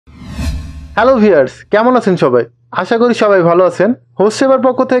Hello viewers, কেমন আছেন সবাই? আশা করি সবাই ভালো আছেন। হোস্টসেবার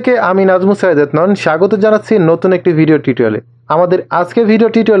পক্ষ থেকে আমি নাজমুস সাইদাতনন স্বাগত জানাচ্ছি নতুন একটি ভিডিও টিউটোরিয়ালে। আমাদের আজকের ভিডিও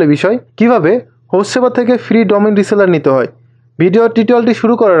টিউটোরিয়ালের বিষয় কিভাবে হোস্টসেবা থেকে ফ্রি ডোমেইন রিসেলার নিতে হয়। ভিডিও টিউটোরিয়ালটি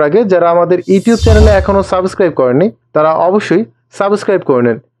শুরু করার আগে যারা আমাদের ইউটিউব চ্যানেলে এখনও সাবস্ক্রাইব করেননি তারা অবশ্যই সাবস্ক্রাইব করে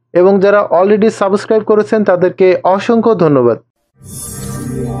নেন, এবং যারা অলরেডি সাবস্ক্রাইব করেছেন তাদেরকে অসংখ্য ধন্যবাদ।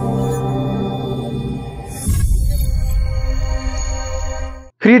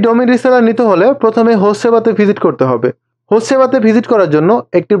 ফ্রি ডোমেইন রিসেলার নিতে হলে প্রথমে হোস্টসেবাতে ভিজিট করতে হবে। হোস্টসেবাতে ভিজিট করার জন্য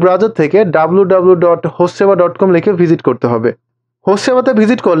একটি ব্রাউজার থেকে www.hostseba.com লিখে ভিজিট করতে হবে। হোস্টসেবাতে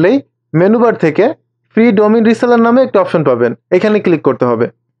ভিজিট করলেই মেনু বার থেকে ফ্রি ডোমেইন রিসেলার নামে একটি অপশন পাবেন, এখানে ক্লিক করতে হবে।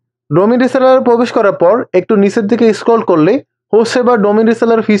 ডোমেইন রিসেলারে প্রবেশ করার পর একটু নিচের দিকে স্ক্রল করলেই হোস্টসেবার ডোমেইন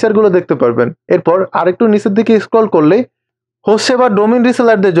রিসেলার ফিচারগুলো দেখতে পারবেন। এরপর আরেকটু নিচের দিকে স্ক্রল করলেই হোস্টসেবার ডোমেইন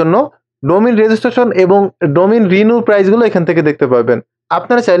রিসেলারদের জন্য ডোমেইন রেজিস্ট্রেশন এবং ডোমেইন রিনিউ প্রাইসগুলো এখান থেকে দেখতে পারবেন।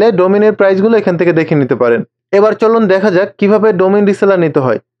 আপনারা চাইলে ডোমেইনের প্রাইসগুলো এখান থেকে দেখে নিতে পারেন। এবার চলুন দেখা যাক কিভাবে ডোমেইন রিসেলার নিতে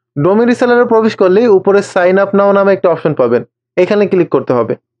হয়। ডোমেইন রিসেলারে প্রবেশ করলেই উপরে সাইন আপ নাও নামে একটা অপশন পাবেন, এখানে ক্লিক করতে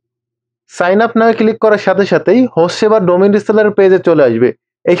হবে। সাইন আপ নাও ক্লিক করার সাথে সাথেই হোস্টসেবার ডোমেইন রিসেলারের পেজে চলে আসবে।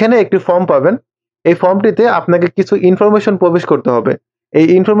 এখানে একটি ফর্ম পাবেন, এই ফর্মটিতে আপনাকে কিছু ইনফরমেশন প্রবেশ করতে হবে। এই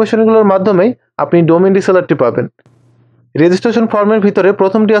ইনফরমেশনগুলোর মাধ্যমেই আপনি ডোমেইন রিসেলারটি পাবেন। রেজিস্ট্রেশন ফর্মের ভিতরে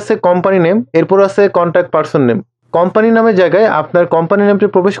প্রথমটি আছে কোম্পানি নেম, এরপর আছে কন্ট্যাক্ট পারসন নেম। কোম্পানি নামের জায়গায় আপনার কোম্পানি নামটি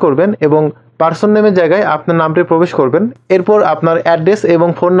প্রবেশ করবেন এবং পারসন নেমের জায়গায় আপনার নামটি প্রবেশ করবেন। এরপর আপনার অ্যাড্রেস এবং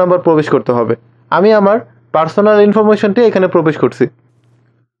ফোন নাম্বার প্রবেশ করতে হবে। আমি আমার পার্সোনাল ইনফরমেশনটি এখানে প্রবেশ করছি।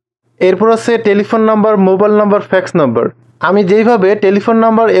 এরপর আছে telephone number, mobile number, fax number. আমি যেইভাবে টেলিফোন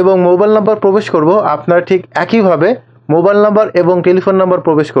নাম্বার এবং মোবাইল নাম্বার প্রবেশ করব আপনারা ঠিক একইভাবে মোবাইল নাম্বার এবং টেলিফোন নাম্বার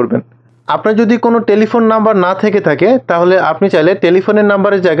প্রবেশ করবেন। আপনার যদি কোনো টেলিফোন নাম্বার না থেকে থাকে তাহলে আপনি চাইলে টেলিফোনের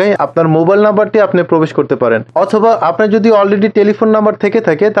নাম্বারের জায়গায় আপনার মোবাইল নাম্বারটি আপনি প্রবেশ করতে পারেন, অথবা আপনার যদি অলরেডি টেলিফোন নাম্বার থেকে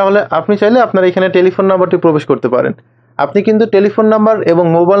থাকে তাহলে আপনি চাইলে আপনার এখানে টেলিফোন নাম্বারটি প্রবেশ করতে পারেন। আপনি কিন্তু টেলিফোন নাম্বার এবং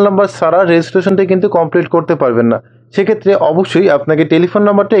মোবাইল নাম্বার ছাড়া রেজিস্ট্রেশনটি কিন্তু কমপ্লিট করতে পারবেন না। সেক্ষেত্রে অবশ্যই আপনাকে টেলিফোন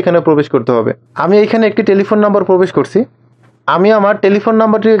নাম্বারটি এখানে প্রবেশ করতে হবে। আমি এখানে একটি টেলিফোন নাম্বার প্রবেশ করছি। আমি আমার টেলিফোন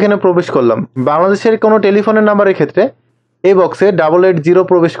নাম্বারটি এখানে প্রবেশ করলাম। বাংলাদেশের কোনো টেলিফোনের নাম্বারের ক্ষেত্রে এই বক্সে 880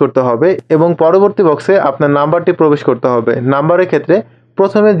 প্রবেশ করতে হবে এবং পরবর্তী বক্সে আপনার নাম্বারটি প্রবেশ করতে হবে। নাম্বারের ক্ষেত্রে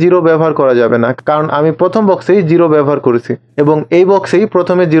প্রথমে 0 ব্যবহার করা যাবে না, কারণ আমি প্রথম বক্সেই 0 ব্যবহার করেছি, এবং এই বক্সেই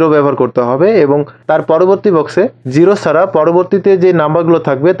প্রথমে 0 ব্যবহার করতে হবে এবং তার পরবর্তী বক্সে 0 ছাড়া পরবর্তীতে যে নাম্বারগুলো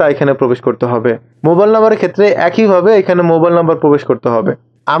থাকবে তা এখানে প্রবেশ করতে হবে। মোবাইল নাম্বারের ক্ষেত্রে একইভাবে এখানে মোবাইল নাম্বার প্রবেশ করতে হবে।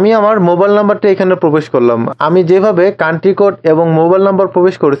 আমি আমার মোবাইল নাম্বারটি এখানে প্রবেশ করলাম। আমি যেভাবে কান্ট্রি কোড এবং মোবাইল নাম্বার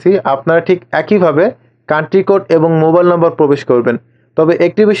প্রবেশ করেছি আপনারা ঠিক একইভাবে কান্ট্রি কোড এবং মোবাইল নাম্বার প্রবেশ করবেন। তবে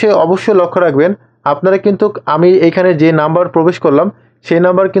একটি বিষয়ে অবশ্যই লক্ষ্য রাখবেন, আপনারা কিন্তু আমি এখানে যে নাম্বার প্রবেশ করলাম সেই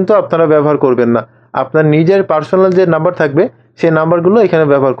নাম্বার কিন্তু আপনারা ব্যবহার করবেন না। আপনার নিজের পার্সোনাল যে নাম্বার থাকবে সেই নাম্বারগুলো এখানে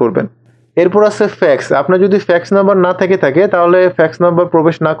ব্যবহার করবেন। এরপর আছে ফ্যাক্স। আপনার যদি ফ্যাক্স নাম্বার না থেকে থাকে তাহলে ফ্যাক্স নাম্বার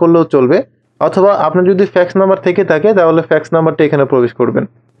প্রবেশ না করলেও চলবে, অথবা আপনার যদি ফ্যাক্স নাম্বার থেকে থাকে তাহলে ফ্যাক্স নাম্বারটা এখানে প্রবেশ করবেন।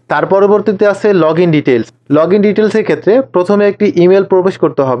 তার পরবর্তীতে আছে log in details. Log in ডিটেলসের ক্ষেত্রে প্রথমে একটি ইমেল প্রবেশ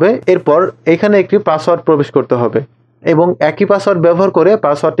করতে হবে, এরপর এখানে একটি পাসওয়ার্ড প্রবেশ করতে হবে এবং একই পাসওয়ার্ড ব্যবহার করে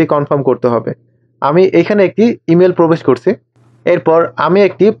পাসওয়ার্ডটি কনফার্ম করতে হবে। আমি এখানে একটি ইমেল প্রবেশ করছি, এরপর আমি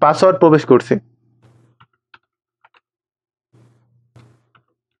একটি পাসওয়ার্ড প্রবেশ করছি।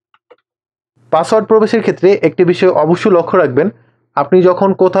 পাসওয়ার্ড প্রবেশের ক্ষেত্রে একটি বিষয় অবশ্যই লক্ষ্য রাখবেন, আপনি যখন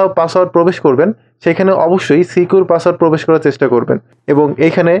কোথাও পাসওয়ার্ড প্রবেশ করবেন সেখানে অবশ্যই সিকিউর পাসওয়ার্ড প্রবেশ করার চেষ্টা করবেন এবং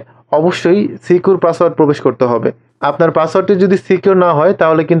এখানে অবশ্যই সিকিউর পাসওয়ার্ড প্রবেশ করতে হবে। আপনার পাসওয়ার্ডটি যদি সিকিউর না হয়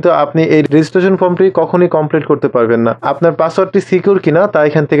তাহলে কিন্তু আপনি এই রেজিস্ট্রেশন ফর্মটি কখনোই কমপ্লিট করতে পারবেন না। আপনার পাসওয়ার্ডটি সিকিউর কিনা তা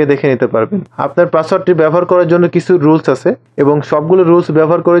এখান থেকে দেখে নিতে পারবেন। আপনার পাসওয়ার্ডটি ব্যবহার করার জন্য কিছু রুলস আছে এবং সবগুলো রুলস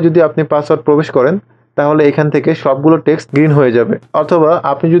ব্যবহার করে যদি আপনি পাসওয়ার্ড প্রবেশ করেন তাহলে এখান থেকে সবগুলো টেক্সট গ্রিন হয়ে যাবে, অথবা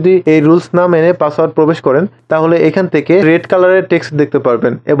আপনি যদি এই রুলস না মেনে পাসওয়ার্ড প্রবেশ করেন তাহলে এখান থেকে রেড কালারের টেক্সট দেখতে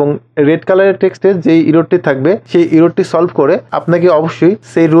পারবেন এবং রেড কালারের টেক্সটে যেই ইররটি থাকবে সেই ইররটি সলভ করে আপনাকে অবশ্যই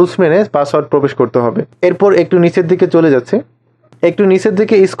সেই রুলস মেনে পাসওয়ার্ড প্রবেশ করতে হবে। এরপর একটু নিচের দিকে চলে যাচ্ছে, একটু নিচের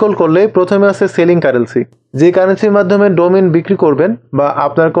দিকে স্ক্রল করলে প্রথমে আছে সেলিং কারেন্সি। যে কারেন্সির মাধ্যমে ডোমেইন বিক্রি করবেন বা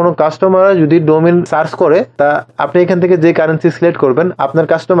আপনার কোনো কাস্টমাররা যদি ডোমেইন সার্চ করে তা আপনি এখান থেকে যে কারেন্সি সিলেক্ট করবেন আপনার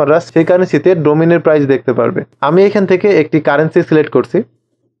কাস্টমাররা সেই কারেন্সিতে ডোমেইনের প্রাইস দেখতে পারবে। আমি এখান থেকে একটি কারেন্সি সিলেক্ট করছি।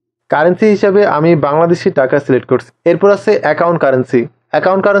 কারেন্সি হিসাবে আমি বাংলাদেশি টাকা সিলেক্ট করছি। এরপর আছে অ্যাকাউন্ট কারেন্সি।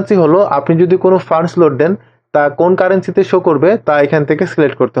 অ্যাকাউন্ট কারেন্সি হলো আপনি যদি কোনো ফান্ডস লোড দেন তা কোন কারেন্সিতে শো করবে তা এখান থেকে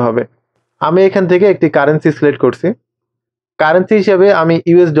সিলেক্ট করতে হবে। আমি এখান থেকে একটি কারেন্সি সিলেক্ট করছি। কারেন্সি হিসেবে আমি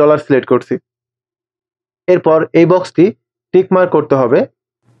ইউএস ডলার সিলেক্ট করছি। এরপর এই বক্সটি টিক মার্ক করতে হবে।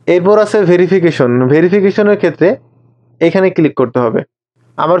 এরপর আছে ভেরিফিকেশন। ভেরিফিকেশনের ক্ষেত্রে এখানে ক্লিক করতে হবে।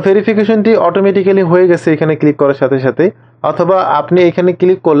 আমার ভেরিফিকেশনটি অটোমেটিক্যালি হয়ে গেছে এখানে ক্লিক করার সাথে সাথে। অথবা আপনি এখানে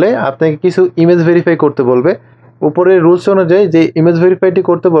ক্লিক করলে আপনাকে কিছু ইমেজ ভেরিফাই করতে বলবে। উপরের রুলস অনুযায়ী যে ইমেজ ভেরিফাইটি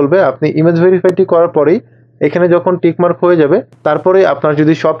করতে বলবে, আপনি ইমেজ ভেরিফাইটি করার পরেই এখানে যখন টিকমার্ক হয়ে যাবে তারপরে আপনার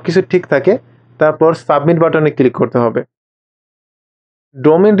যদি সব কিছু ঠিক থাকে তারপর সাবমিট বাটনে ক্লিক করতে হবে।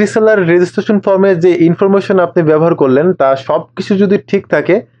 ডোমেইন রিসেলার রেজিস্ট্রেশন ফর্মে যে ইনফরমেশন আপনি ব্যবহার করলেন তা সব কিছু যদি ঠিক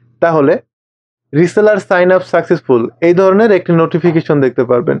থাকে তাহলে রিসেলার সাইন আপ সাকসেসফুল এই ধরনের একটি নোটিফিকেশন দেখতে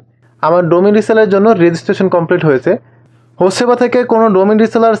পারবেন। আমার ডোমেইন রিসেলারের জন্য রেজিস্ট্রেশন কমপ্লিট হয়েছে। হোস্টসেবা থেকে কোনো ডোমেইন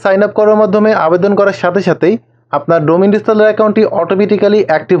রিসেলার সাইন আপ করার মাধ্যমে আবেদন করার সাথে সাথেই আপনার ডোমেইন রিসেলার অ্যাকাউন্টটি অটোমেটিক্যালি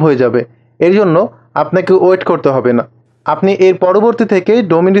অ্যাক্টিভ হয়ে যাবে। এর জন্য আপনাকে ওয়েট করতে হবে না, আপনি এর পরবর্তী থেকে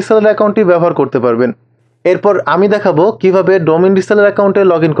ডোমেইন রিসেলার অ্যাকাউন্টটি ব্যবহার করতে পারবেন। এরপর আমি দেখাবো কিভাবে ডোমেইন রিসেলার অ্যাকাউন্টে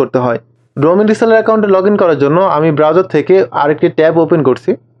লগ ইন করতে হয়। ডোমেইন রিসেলার অ্যাকাউন্টে লগ ইন করার জন্য আমি ব্রাউজার থেকে আরেকটি ট্যাব ওপেন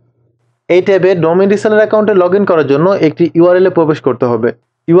করছি। এই ট্যাবে ডোমেইন রিসেলার অ্যাকাউন্টে লগ ইন করার জন্য একটি ইউআরএলে প্রবেশ করতে হবে।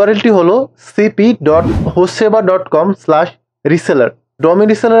 ইউআরএলটি হলো cp.hostseba.com/reseller। ডোমেইন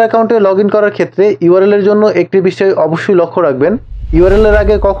রিসেলার অ্যাকাউন্টে লগ ইন করার ক্ষেত্রে ইউআরএল এর জন্য একটি বিষয় অবশ্যই লক্ষ্য রাখবেন, ইউআরএল এর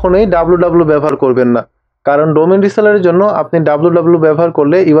আগে কখনোই www ব্যবহার করবেন না, কারণ ডোমেইন রিসেলারের জন্য আপনি www ব্যবহার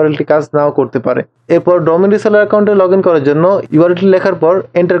করলে ইউআরএলটি কাজ নাও করতে পারে। এরপর ডোমেইন রিসেলার অ্যাকাউন্টে লগ ইন করার জন্য ইউআরএলটি লেখার পর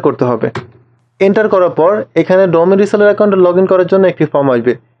এন্টার করতে হবে। এন্টার করার পর এখানে ডোমেইন রিসেলার অ্যাকাউন্টে লগ ইন করার জন্য একটি ফর্ম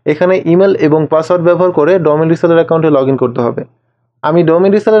আসবে। এখানে ইমেল এবং পাসওয়ার্ড ব্যবহার করে ডোমেইন রিসেলার অ্যাকাউন্টে লগ ইন করতে হবে। আমি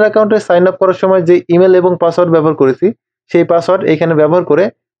ডোমেইন রিসেলার অ্যাকাউন্টে সাইন আপ করার সময় যে ইমেল এবং পাসওয়ার্ড ব্যবহার করেছি সেই পাসওয়ার্ড এখানে ব্যবহার করে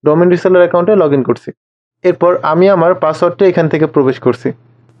ডোমেইন রিসেলার অ্যাকাউন্টে লগ ইন করছি। এরপর আমি আমার পাসওয়ার্ডটা এখান থেকে প্রবেশ করছি।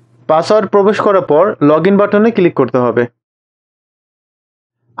 পাসওয়ার্ড প্রবেশ করার পর লগ ইন বাটনে ক্লিক করতে হবে।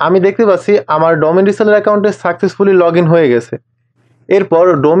 আমি দেখতে পাচ্ছি আমার ডোমেইন রিসেলার অ্যাকাউন্টে সাকসেসফুলি লগ ইন হয়ে গেছে। এরপর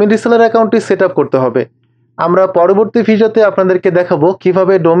ডোমেইন রিসেলার অ্যাকাউন্টটি সেট আপ করতে হবে। আমরা পরবর্তী ভিডিওতে আপনাদেরকে দেখাবো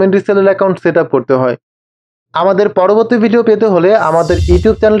কিভাবে domain reseller account set up করতে হয়। আমাদের পরবর্তী ভিডিও পেতে হলে আমাদের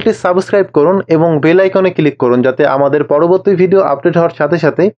ইউটিউব চ্যানেলটি সাবস্ক্রাইব করুন এবং বেল আইকনে ক্লিক করুন, যাতে আমাদের পরবর্তী ভিডিও আপডেট হওয়ার সাথে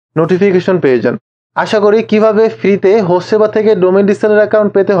সাথে নোটিফিকেশন পেয়ে যান। আশা করি কিভাবে ফ্রিতে হোস্টসেবা থেকে ডোমেইন রিসেলার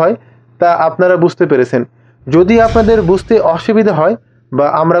অ্যাকাউন্ট পেতে হয় তা আপনারা বুঝতে পেরেছেন। যদি আপনাদের বুঝতে অসুবিধা হয় বা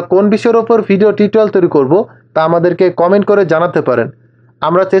আমরা কোন বিষয়ের ওপর ভিডিও টিউটোরিয়াল তৈরি করব তা আমাদেরকে কমেন্ট করে জানাতে পারেন।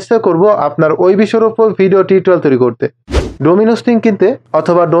 আমরা চেষ্টা করব আপনার ওই বিষয়ের ওপর ভিডিও টিউটোরিয়াল তৈরি করতে। ডোমেইন হোস্টিং কিনতে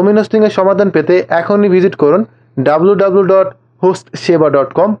অথবা ডোমেইন হোস্টিংয়ের সমাধান পেতে এখনই ভিজিট করুন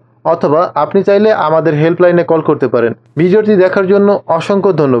www.hostseba.com, অথবা আপনি চাইলে আমাদের হেল্পলাইনে কল করতে পারেন। ভিডিওটি দেখার জন্য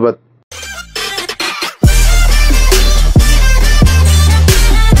অসংখ্য ধন্যবাদ।